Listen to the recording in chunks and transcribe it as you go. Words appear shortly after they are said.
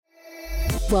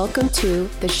Welcome to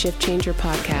the Shift Changer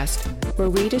podcast, where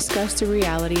we discuss the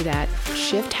reality that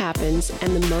shift happens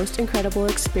and the most incredible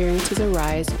experiences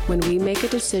arise when we make a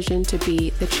decision to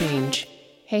be the change.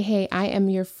 Hey, I am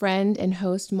your friend and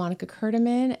host, Monica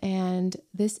Kurteman, and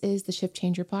this is the Shift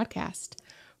Changer podcast.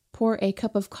 Pour a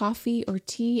cup of coffee or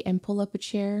tea and pull up a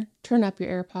chair, turn up your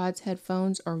AirPods,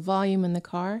 headphones, or volume in the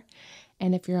car.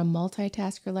 And if you're a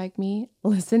multitasker like me,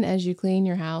 listen as you clean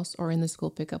your house or in the school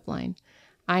pickup line.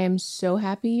 I am so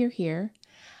happy you're here.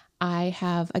 I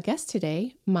have a guest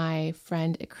today. My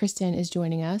friend Kristen is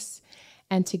joining us,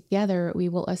 and together we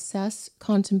will assess,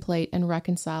 contemplate, and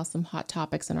reconcile some hot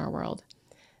topics in our world.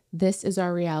 This is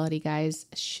our reality, guys.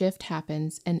 Shift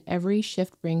happens, and every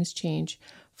shift brings change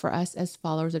for us as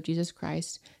followers of Jesus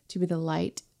Christ to be the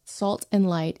light, salt, and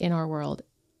light in our world.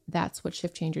 That's what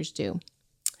shift changers do.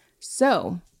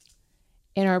 So,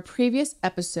 in our previous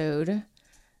episode,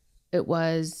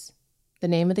 the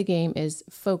name of the game is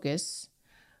Focus.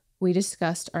 We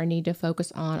discussed our need to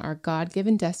focus on our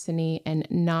God-given destiny and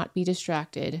not be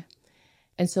distracted.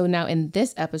 And so now in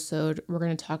this episode, we're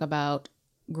going to talk about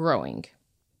growing.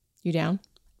 You down?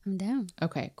 I'm down.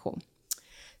 Okay, cool.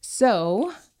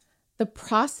 So the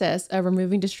process of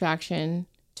removing distraction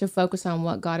to focus on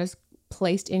what God has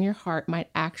placed in your heart might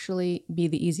actually be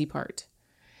the easy part.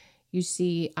 You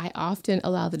see, I often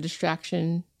allow the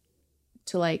distraction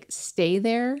to stay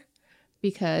there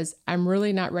because I'm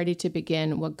really not ready to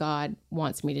begin what God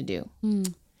wants me to do.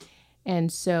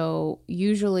 And so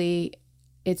usually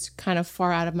it's kind of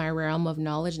far out of my realm of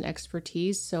knowledge and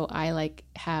expertise. So I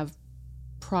have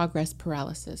progress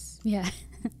paralysis. Yeah.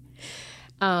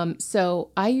 So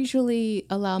I usually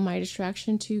allow my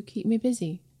distraction to keep me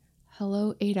busy.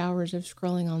 Hello, 8 hours of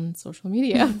scrolling on social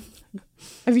media.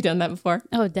 Have you done that before?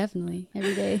 Oh, definitely.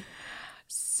 Every day.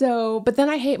 So, but then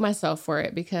I hate myself for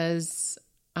it because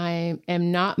I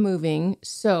am not moving.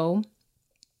 So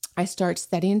I start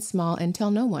steady and small and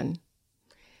tell no one.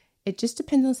 It just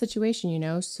depends on the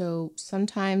situation, So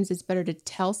sometimes it's better to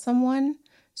tell someone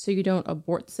so you don't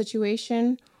abort the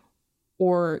situation,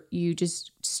 or you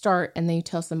just start and then you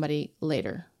tell somebody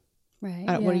later.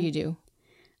 Right. What do you do?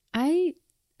 I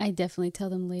definitely tell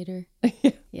them later.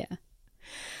 Yeah.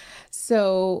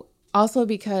 So also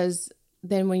because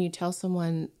then when you tell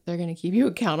someone, they're going to keep you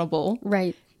accountable.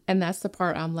 Right. And that's the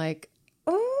part I'm like,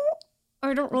 oh,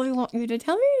 I don't really want you to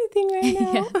tell me anything right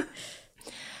now. Yeah.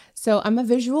 So I'm a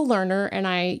visual learner, and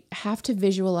I have to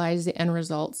visualize the end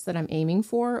results that I'm aiming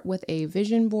for with a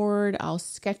vision board. I'll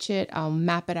sketch it, I'll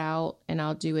map it out, and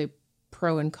I'll do a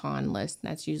pro and con list.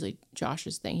 That's usually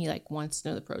Josh's thing. He wants to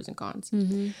know the pros and cons.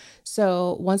 Mm-hmm.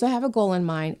 So once I have a goal in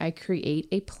mind, I create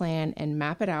a plan and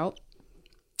map it out,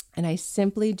 and I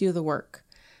simply do the work.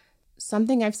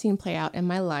 Something I've seen play out in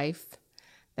my life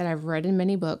that I've read in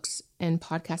many books and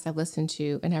podcasts I've listened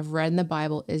to and have read in the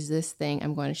Bible is this thing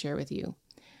I'm going to share with you.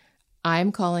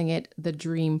 I'm calling it the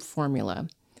dream formula.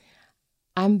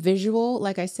 I'm visual,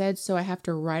 like I said, so I have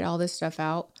to write all this stuff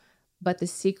out. But the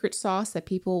secret sauce that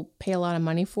people pay a lot of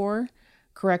money for,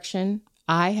 correction,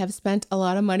 I have spent a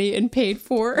lot of money and paid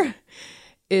for,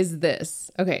 is this.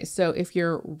 Okay, so if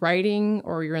you're writing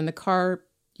or you're in the car,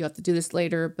 you have to do this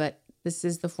later, but this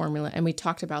is the formula. And we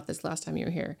talked about this last time you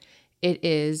were here. It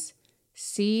is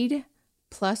seed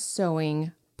plus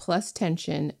sowing plus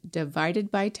tension divided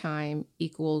by time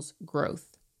equals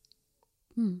growth.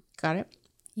 Got it?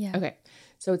 Yeah. Okay.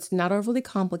 So it's not overly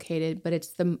complicated, but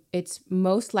it's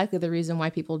most likely the reason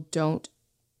why people don't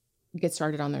get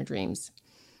started on their dreams,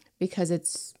 because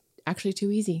it's actually too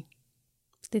easy.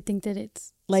 They think that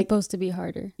it's supposed to be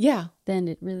harder. Yeah. Than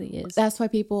it really is. That's why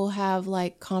people have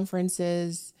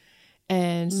conferences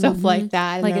and stuff like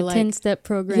that. And like a 10-step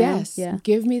program. Yes. Yeah.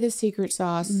 Give me the secret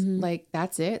sauce.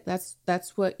 That's it.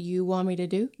 That's what you want me to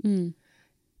do.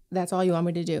 That's all you want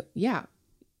me to do. Yeah.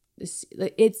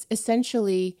 It's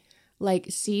essentially like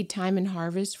seed time and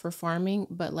harvest for farming,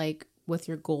 but with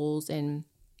your goals and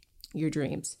your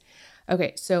dreams.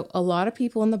 Okay. So a lot of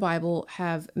people in the Bible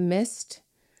have missed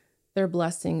their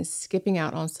blessings skipping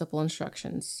out on simple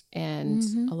instructions.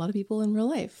 And a lot of people in real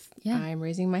life. Yeah. I'm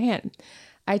raising my hand.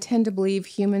 I tend to believe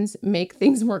humans make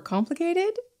things more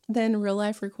complicated than real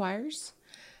life requires.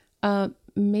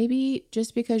 Maybe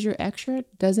just because you're extra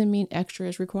doesn't mean extra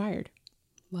is required.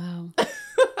 Wow.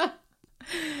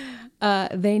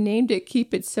 They named it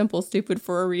Keep It Simple, Stupid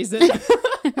for a reason.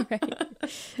 Right.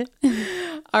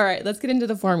 All right, let's get into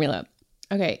the formula.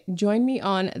 Okay, join me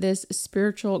on this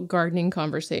spiritual gardening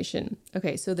conversation.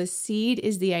 Okay, so the seed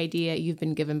is the idea you've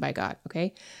been given by God,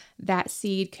 okay? That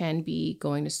seed can be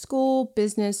going to school,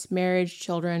 business, marriage,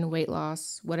 children, weight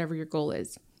loss, whatever your goal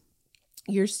is.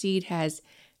 Your seed has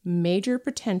major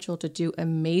potential to do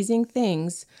amazing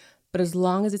things, but as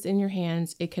long as it's in your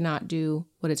hands, it cannot do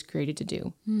what it's created to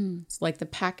do. It's like the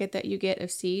packet that you get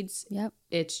of seeds. Yep.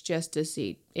 It's just a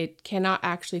seed. It cannot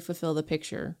actually fulfill the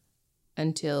picture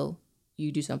until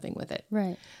you do something with it.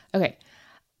 Right. Okay.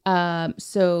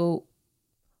 So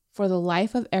for the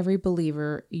life of every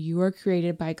believer, you are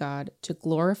created by God to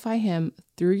glorify him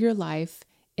through your life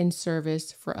in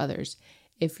service for others.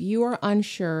 If you are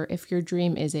unsure if your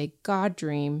dream is a God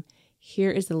dream,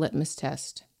 here is the litmus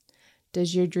test.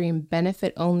 Does your dream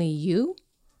benefit only you,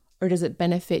 or does it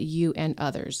benefit you and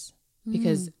others?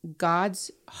 Because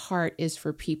God's heart is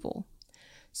for people.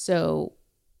 So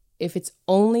if it's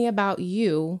only about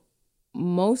you,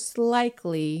 most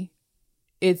likely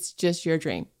it's just your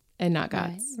dream and not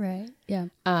God's. Right. Yeah.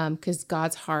 Because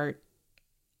God's heart,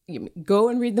 go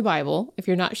and read the Bible if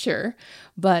you're not sure,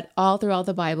 but all throughout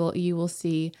the Bible, you will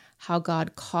see how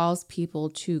God calls people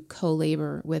to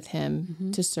co-labor with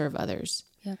him to serve others.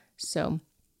 Yep. So,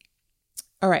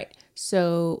 all right.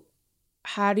 So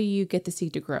how do you get the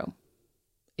seed to grow?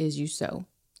 Is you sow.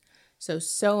 So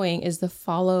sowing is the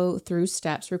follow through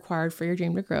steps required for your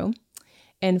dream to grow.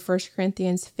 In 1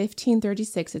 Corinthians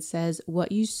 15:36, it says,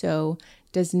 what you sow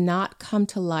does not come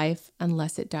to life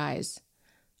unless it dies.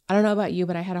 I don't know about you,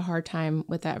 but I had a hard time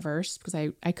with that verse because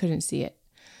I couldn't see it.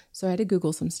 So I had to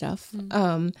Google some stuff.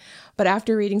 But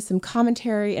after reading some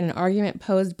commentary and an argument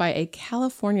posed by a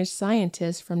California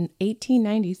scientist from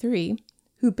 1893,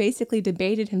 who basically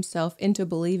debated himself into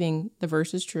believing the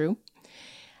verse is true,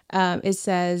 it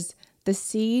says, the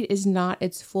seed is not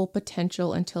its full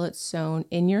potential until it's sown.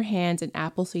 In your hands, an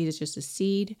apple seed is just a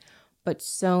seed, but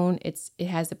sown, it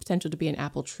has the potential to be an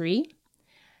apple tree.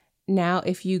 Now,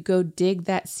 if you go dig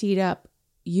that seed up,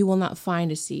 you will not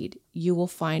find a seed. You will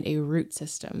find a root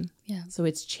system. Yeah. So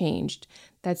it's changed.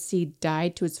 That seed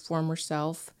died to its former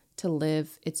self to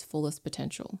live its fullest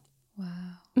potential.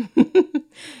 Wow.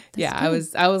 Yeah, I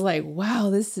was like, wow,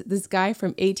 this guy from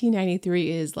 1893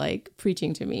 is like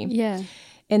preaching to me. Yeah.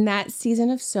 In that season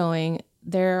of sowing,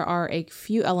 there are a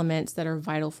few elements that are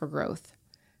vital for growth.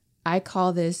 I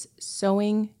call this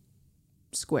sowing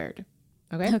squared.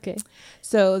 Okay. Okay.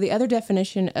 So the other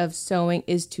definition of sowing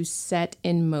is to set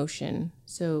in motion.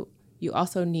 So you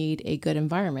also need a good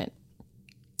environment.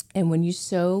 And when you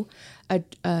sow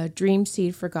a dream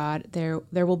seed for God, there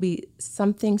will be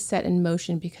something set in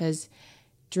motion because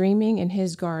dreaming in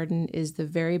his garden is the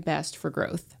very best for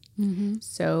growth.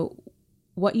 So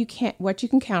what you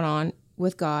can count on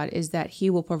with God is that he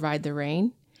will provide the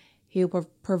rain. He will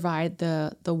provide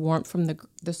the warmth from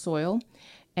the soil,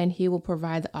 and he will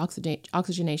provide the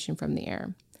oxygenation from the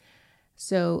air.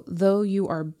 So though you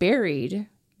are buried,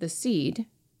 the seed,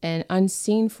 and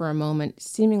unseen for a moment,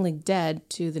 seemingly dead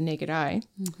to the naked eye,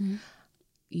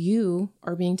 you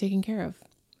are being taken care of.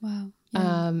 Wow.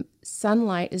 Yeah.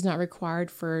 Sunlight is not required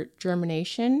for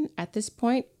germination at this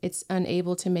point. It's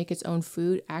unable to make its own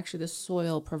food. Actually, the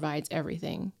soil provides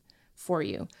everything for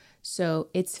you. So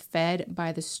it's fed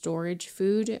by the storage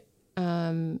food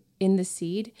in the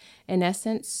seed. In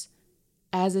essence,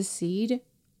 as a seed,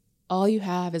 all you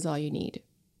have is all you need.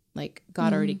 Like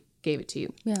God already gave it to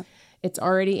you. Yeah. It's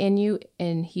already in you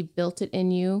and he built it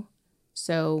in you.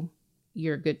 So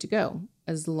you're good to go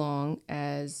as long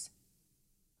as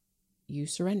you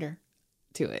surrender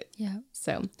to it. Yeah.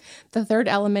 So the third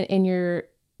element in your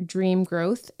dream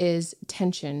growth is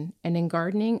tension. And in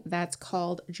gardening, that's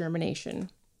called germination.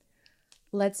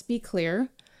 Let's be clear.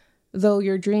 Though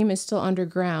your dream is still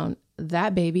underground,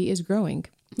 that baby is growing.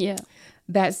 Yeah.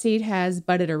 That seed has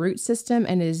budded a root system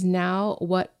and is now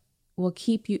what will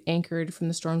keep you anchored from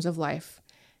the storms of life.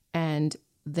 And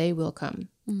they will come.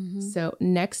 So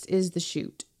next is the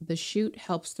shoot. The shoot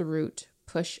helps the root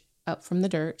push up from the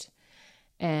dirt,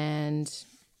 and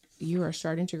you are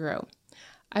starting to grow.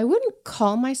 I wouldn't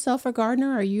call myself a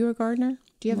gardener. Are you a gardener?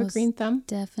 Do you have a green thumb?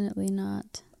 Definitely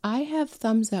not. I have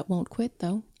thumbs that won't quit,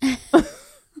 though.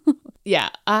 Yeah,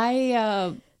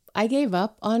 I gave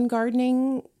up on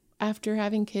gardening after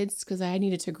having kids because I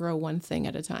needed to grow one thing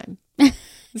at a time.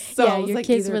 So Yeah, I was your like,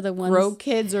 kids either were the ones- grow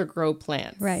kids or grow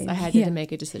plants. Right, I had yeah. to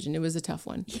make a decision. It was a tough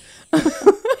one.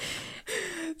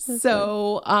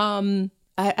 So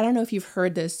I don't know if you've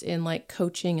heard this in like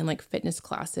coaching and like fitness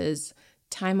classes,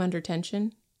 time under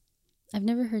tension. I've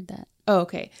never heard that. Oh,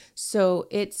 okay. So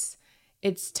it's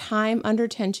time under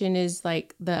tension is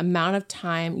like the amount of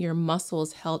time your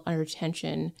muscles held under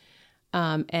tension.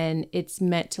 And it's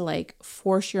meant to like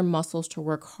force your muscles to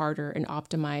work harder and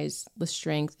optimize the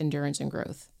strength, endurance, and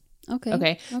growth.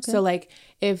 Okay. So like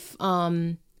if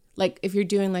you're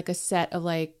doing like a set of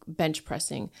like bench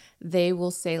pressing, they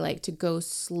will say like to go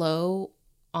slow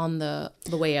on the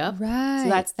way up. Right. So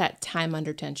that's that time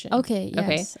under tension. Okay.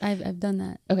 Yes. I've done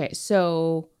that. Okay.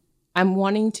 So I'm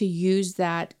wanting to use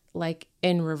that like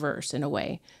in reverse in a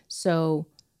way. So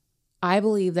I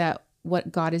believe that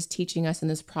what God is teaching us in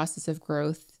this process of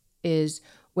growth is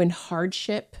when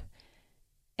hardship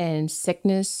and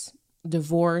sickness,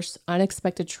 divorce,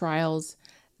 unexpected trials,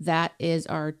 that is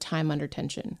our time under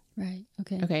tension. Right.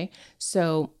 Okay. Okay.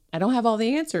 So I don't have all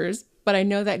the answers, but I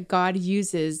know that God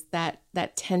uses that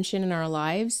tension in our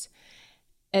lives.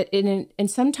 And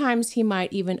sometimes he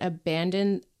might even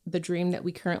abandon the dream that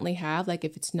we currently have. Like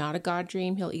if it's not a God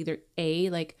dream, he'll either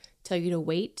like tell you to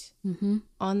wait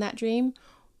on that dream,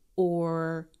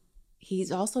 or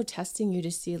he's also testing you to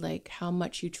see like how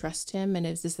much you trust him. And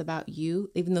is this about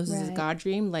you? Even though this is a God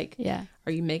dream, like,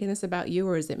 are you making this about you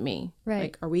or is it me? Right.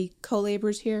 Like, are we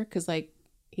co-laborers here? Because like,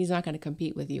 he's not going to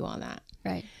compete with you on that.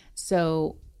 Right.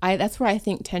 So that's where I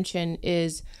think tension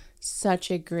is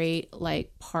such a great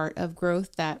like part of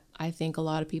growth that I think a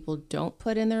lot of people don't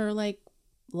put in their like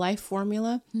life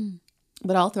formula.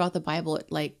 But all throughout the Bible,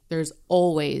 like there's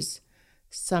always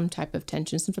some type of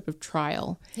tension, some type of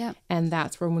trial. Yeah. And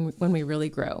that's where when we really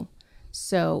grow.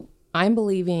 So I'm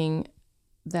believing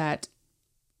that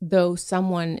though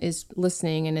someone is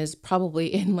listening and is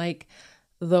probably in like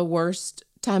the worst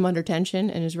time under tension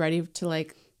and is ready to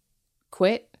like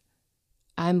quit,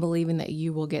 I'm believing that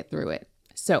you will get through it.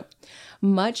 So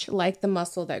much like the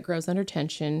muscle that grows under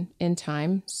tension in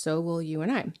time, so will you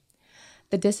and I.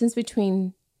 The distance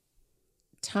between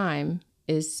time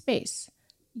is space.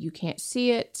 You can't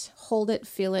see it, hold it,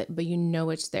 feel it, but you know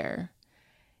it's there.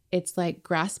 It's like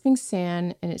grasping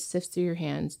sand and it sifts through your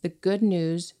hands. The good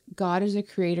news, God is a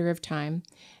creator of time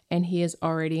and he is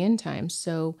already in time.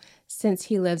 So since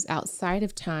he lives outside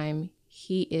of time,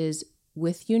 he is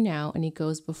with you now and he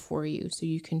goes before you. So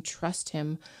you can trust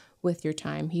him with your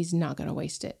time. He's not going to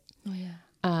waste it. Oh, yeah.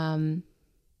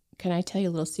 Can I tell you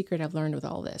a little secret I've learned with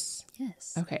all this?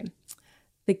 Yes. Okay.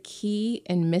 The key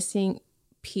and missing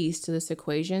piece to this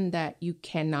equation that you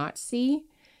cannot see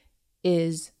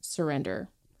is surrender.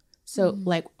 So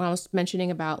like when I was mentioning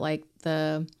about like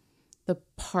the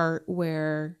part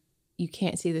where you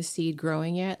can't see the seed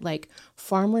growing yet, like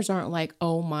farmers aren't like,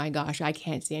 oh my gosh, I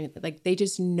can't see anything. Like they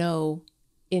just know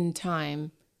in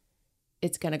time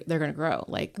they're gonna grow.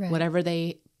 Like whatever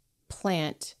they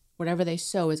plant, whatever they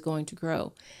sow is going to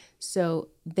grow. So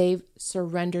they've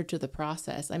surrendered to the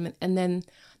process. I mean, and then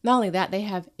not only that, they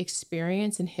have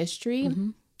experience and history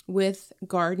with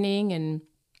gardening and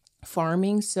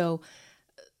farming. So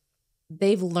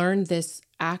they've learned this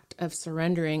act of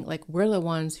surrendering. Like we're the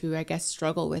ones who I guess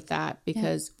struggle with that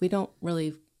because we don't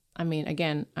really, I mean,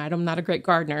 again, I'm not a great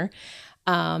gardener.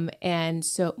 And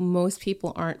so most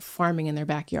people aren't farming in their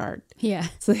backyard. Yeah.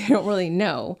 So they don't really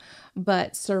know,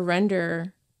 but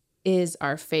surrender is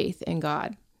our faith in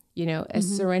God. You know, as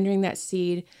surrendering that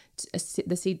seed,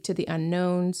 the seed to the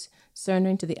unknowns,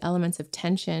 surrendering to the elements of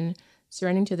tension,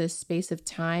 surrendering to the space of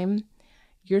time.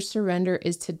 Your surrender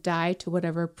is to die to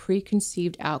whatever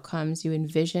preconceived outcomes you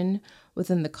envision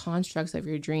within the constructs of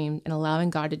your dream and allowing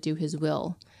God to do his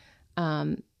will.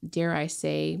 Dare I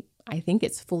say, I think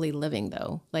it's fully living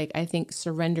though. Like I think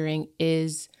surrendering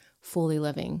is fully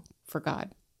living for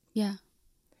God. Yeah.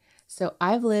 So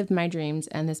I've lived my dreams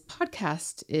and this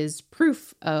podcast is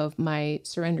proof of my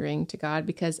surrendering to God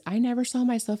because I never saw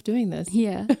myself doing this.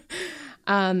 Yeah.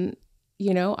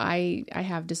 You know, I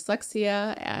have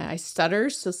dyslexia, I stutter.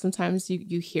 So sometimes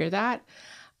you hear that.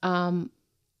 I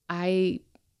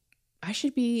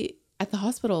should be at the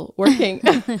hospital working,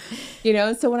 you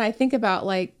know? So when I think about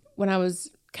like, when I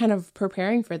was kind of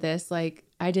preparing for this, like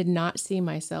I did not see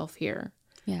myself here.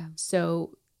 Yeah.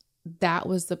 So that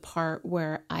was the part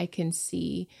where I can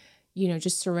see, you know,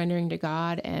 just surrendering to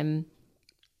God and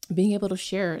being able to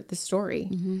share the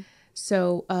story.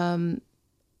 So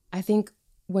I think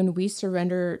when we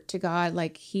surrender to God,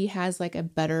 like he has like a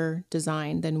better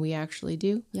design than we actually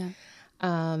do. Yeah.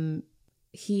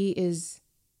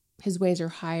 His ways are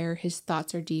higher, his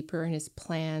thoughts are deeper, and his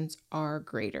plans are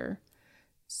greater.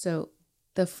 So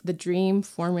the dream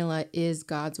formula is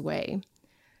God's way.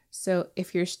 So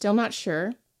if you're still not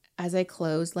sure, as I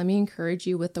close, let me encourage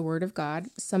you with the word of God,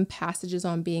 some passages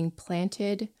on being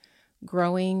planted,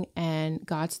 growing, and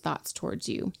God's thoughts towards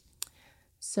you.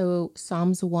 So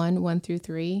Psalms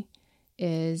 1:1-3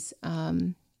 is,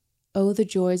 oh, the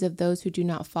joys of those who do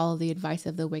not follow the advice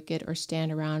of the wicked or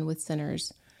stand around with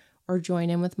sinners or join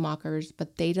in with mockers,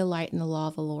 but they delight in the law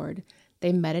of the Lord.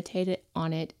 They meditate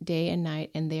on it day and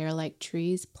night, and they are like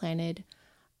trees planted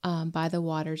by the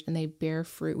waters, and they bear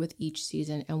fruit with each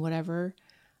season. And whatever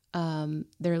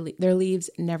Their leaves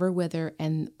never wither,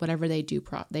 and whatever they do,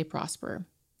 they prosper.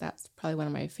 That's probably one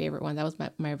of my favorite ones. That was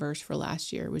my verse for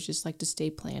last year, was just like to stay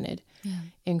planted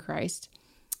in Christ.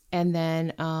 And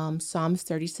then Psalms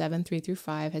 37,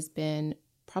 3-5 has been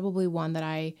probably one that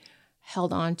I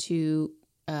held on to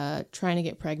trying to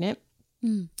get pregnant.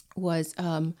 Was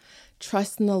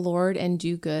trust in the Lord and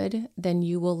do good, then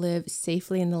you will live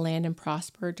safely in the land and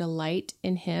prosper. Delight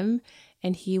in him,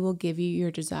 and he will give you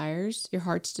your desires, your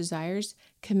heart's desires.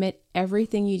 Commit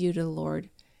everything you do to the Lord,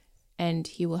 and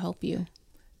he will help you.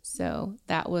 So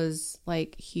that was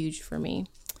like huge for me.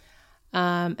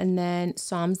 And then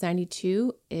Psalms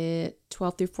 92,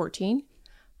 12-14.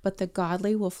 But the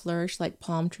godly will flourish like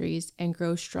palm trees and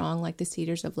grow strong like the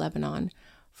cedars of Lebanon,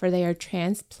 for they are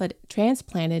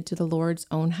transplanted to the Lord's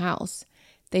own house.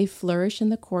 They flourish in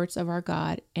the courts of our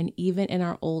God, and even in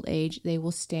our old age, they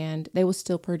will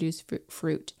still produce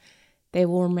fruit. They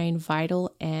will remain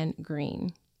vital and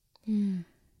green.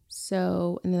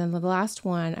 So, and then the last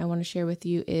one I want to share with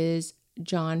you is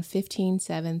John 15,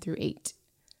 7-8.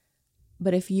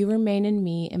 But if you remain in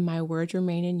me and my words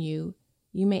remain in you,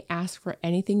 you may ask for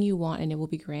anything you want and it will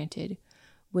be granted.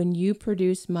 When you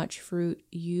produce much fruit,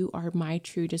 you are my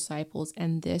true disciples,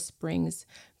 and this brings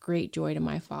great joy to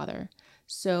my Father.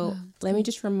 So let me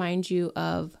just remind you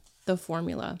of the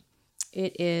formula.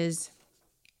 It is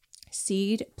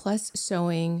seed plus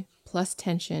sowing plus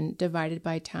tension divided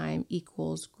by time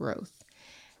equals growth.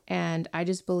 And I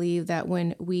just believe that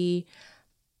when we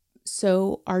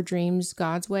sow our dreams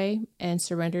God's way and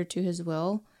surrender to his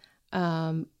will,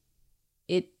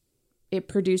 it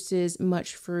produces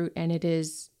much fruit, and it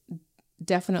is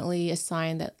definitely a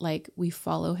sign that like we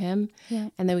follow him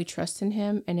and that we trust in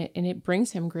him, and it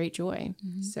brings him great joy.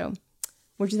 So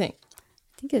what do you think?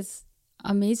 I think it's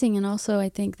amazing. And also I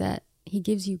think that he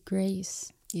gives you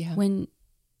grace when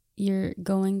you're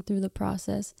going through the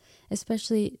process,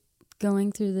 especially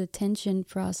going through the tension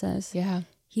process.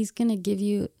 He's going to give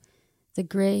you the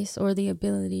grace or the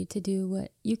ability to do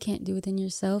what you can't do within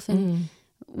yourself. And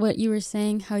what you were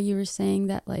saying, how you were saying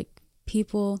that like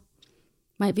people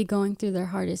might be going through their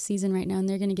hardest season right now and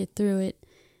they're going to get through it.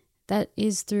 That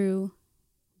is through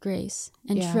grace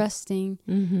and trusting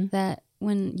that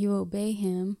when you obey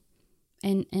him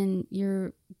and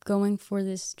you're going for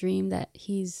this dream that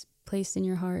he's placed in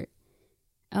your heart,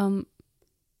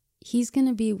 he's going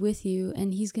to be with you,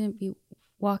 and he's going to be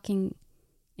walking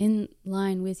in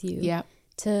line with you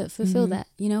to fulfill that,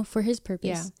 for his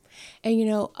purpose.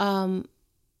 And,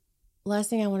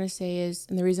 last thing I want to say is,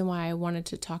 and the reason why I wanted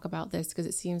to talk about this, because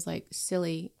it seems like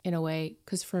silly in a way,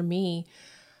 because for me,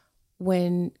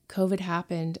 when COVID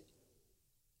happened,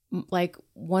 like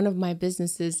one of my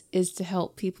businesses is to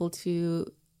help people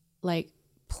to like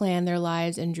plan their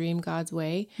lives and dream God's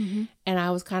way. And I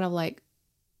was kind of like,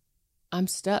 I'm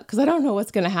stuck because I don't know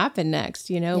what's going to happen next,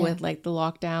 with like the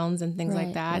lockdowns and things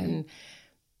like that. And,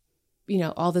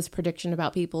 all this prediction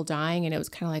about people dying. And it was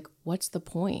kind of like, what's the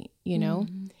point,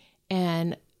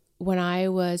 And when I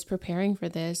was preparing for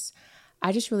this,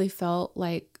 I just really felt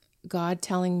like God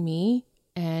telling me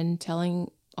and telling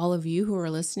all of you who are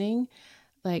listening,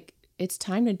 like, it's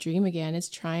time to dream again. It's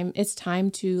time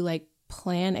to like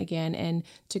plan again and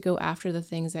to go after the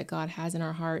things that God has in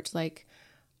our hearts. Like,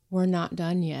 we're not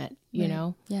done yet, you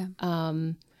know?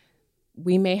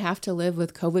 We may have to live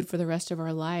with COVID for the rest of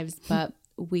our lives, but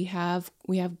we have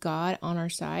God on our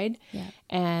side,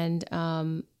 and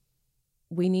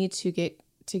we need to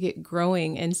get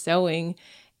growing and sowing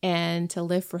and to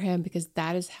live for him, because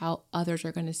that is how others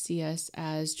are going to see us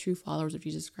as true followers of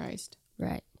Jesus Christ.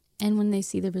 Right. And when they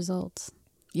see the results.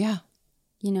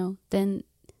 Then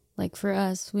like for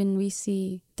us, when we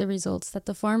see the results that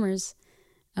the farmers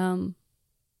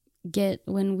get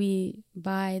when we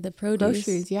buy the produce,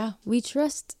 groceries, we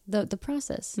trust the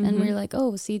process, and we're like,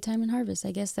 oh, seed time and harvest,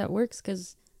 I guess that works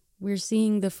because we're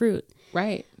seeing the fruit.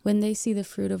 Right. When they see the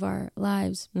fruit of our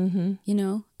lives, they'll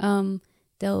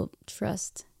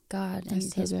trust God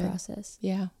and his process.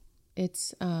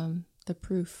 It's the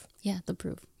proof. The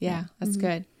proof. That's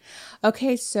good.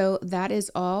 Okay, so that is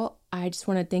all. I just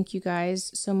want to thank you guys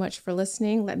so much for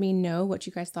listening. Let me know what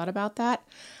you guys thought about that.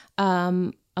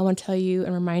 I want to tell you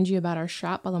and remind you about our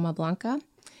shop, Paloma Blanca.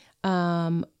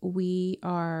 We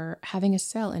are having a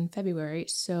sale in February,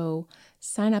 so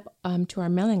sign up to our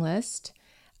mailing list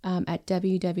at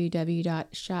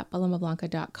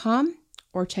www.shoppalomablanca.com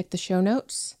or check the show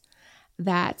notes.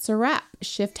 That's a wrap.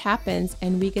 Shift happens,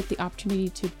 and we get the opportunity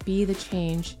to be the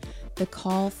change. The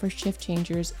call for shift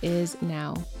changers is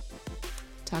now.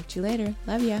 Talk to you later.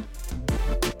 Love ya.